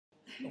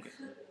Okay.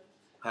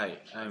 Hi,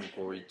 I'm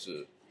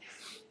Koichi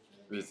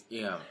with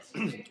Ian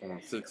on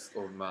 6th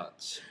of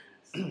March.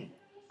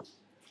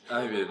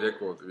 I will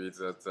record with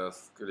the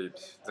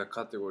script. The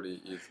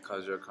category is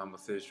casual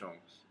conversation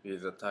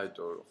with the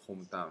title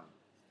Hometown.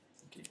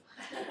 Okay.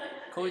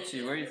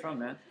 Koichi, where are you from,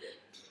 man?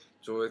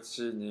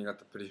 Joetsu-shi,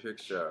 Nigata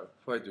Prefecture.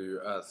 Why do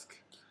you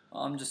ask?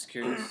 I'm just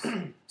curious.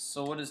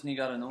 So what is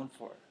Nigata known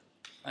for?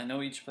 I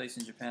know each place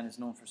in Japan is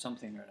known for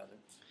something or another.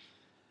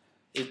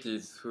 It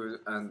is food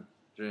and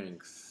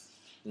drinks.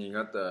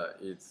 Nigata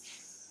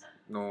is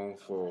known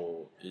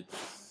for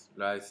its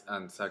rice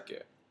and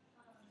sake.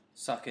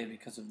 Sake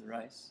because of the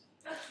rice.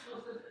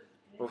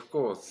 Of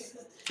course,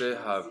 they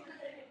have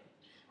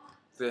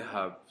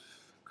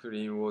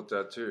clean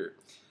water too.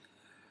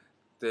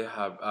 They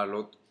have a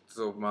lot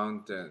of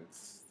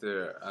mountains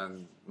there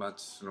and much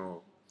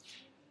snow.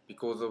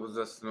 Because of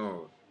the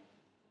snow,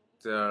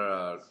 there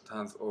are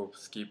tons of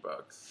ski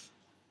parks.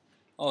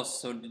 Oh,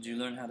 so did you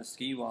learn how to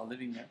ski while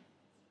living there?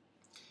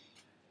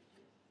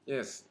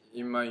 Yes,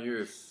 in my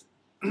youth,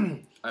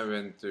 I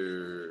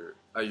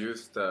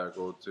used to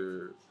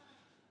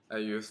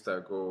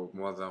go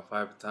more than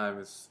 5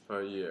 times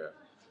per year.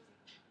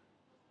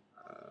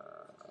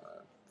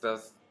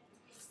 The,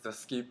 the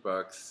ski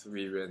parks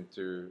we went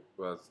to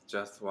was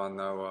just 1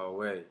 hour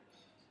away.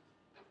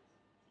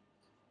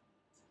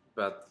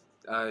 But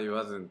I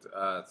wasn't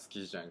a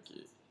ski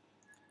junkie.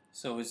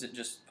 So is it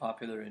just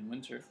popular in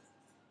winter?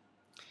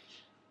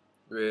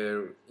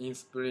 Well, in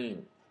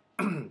spring,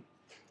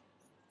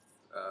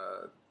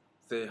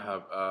 they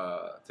have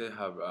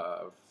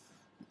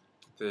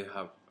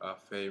a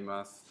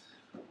famous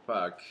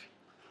park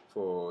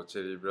for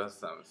cherry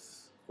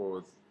blossoms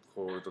called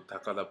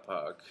Takada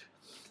Park.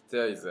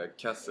 There is a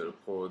castle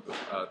called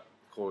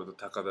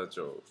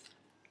Takada-Jo.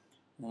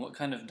 Well, what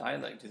kind of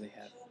dialect do they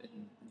have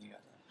in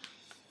Nigata?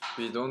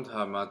 We don't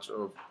have much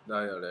of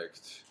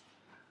dialect.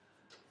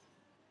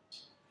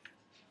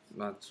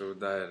 Much of a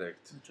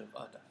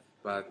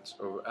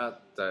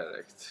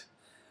dialect.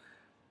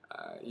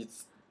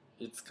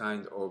 It's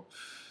kind of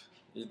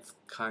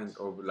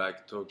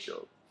like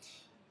Tokyo,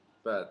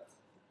 but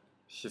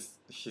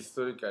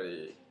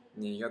historically,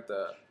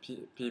 Niigata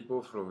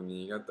people from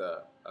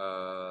Niigata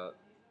are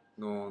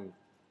known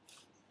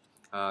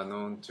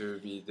to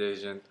be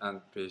diligent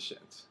and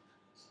patient.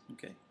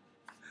 Okay.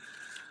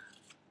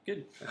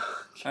 Good.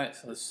 Alright,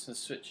 so let's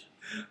switch.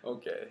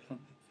 Okay.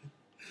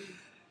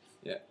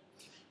 Yeah.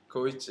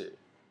 Koichi,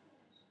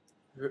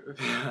 where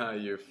are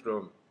you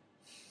from,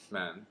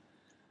 man?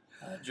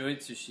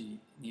 Joetsu-shi,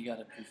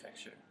 Nigata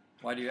Prefecture.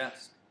 Why do you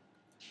ask?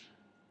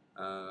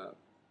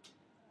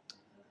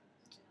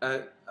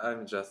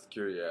 I'm just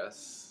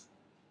curious.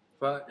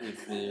 What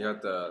is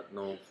Niigata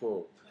known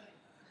for?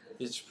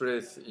 Each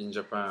place in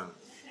Japan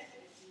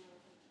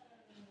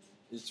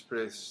is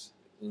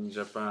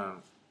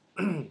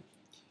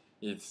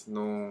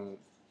known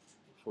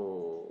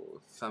for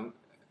something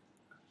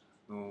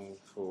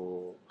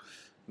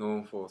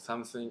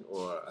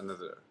or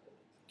another.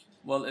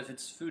 Well, if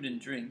it's food and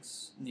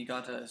drinks,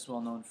 Nigata is well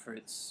known for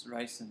its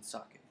rice and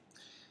sake.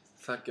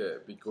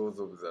 Sake because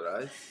of the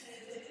rice?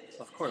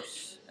 Of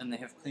course, and they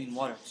have clean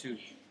water too.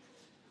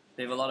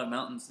 They have a lot of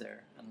mountains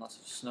there and lots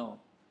of snow.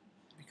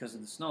 Because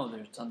of the snow,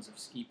 there are tons of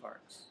ski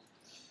parks.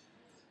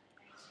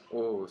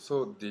 Oh,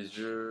 so did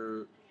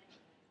you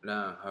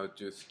learn how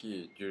to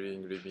ski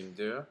during living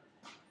there?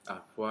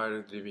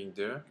 While living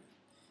there?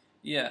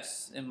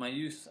 Yes, in my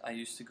youth, I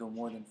used to go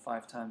more than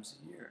 5 times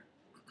a year.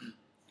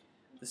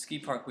 The ski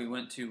park we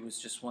went to was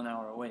just 1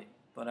 hour away,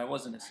 but I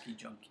wasn't a ski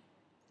junkie.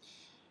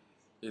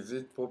 Is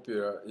it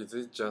popular? Is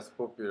it just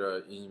popular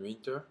in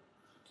winter?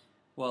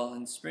 Well,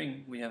 in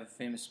spring, we have a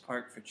famous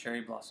park for cherry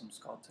blossoms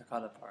called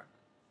Takada Park.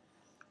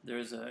 There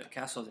is a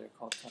castle there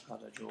called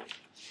Takada-Jo.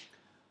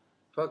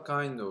 What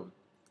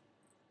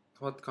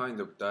kind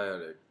of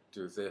dialect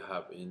do they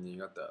have in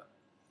Nigata?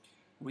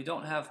 We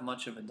don't have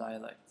much of a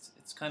dialect.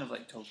 It's kind of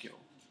like Tokyo,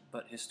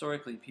 but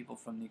historically people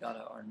from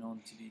Nigata are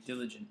known to be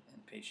diligent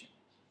and patient.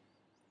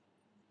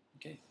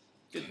 Okay,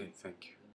 good. Thank you.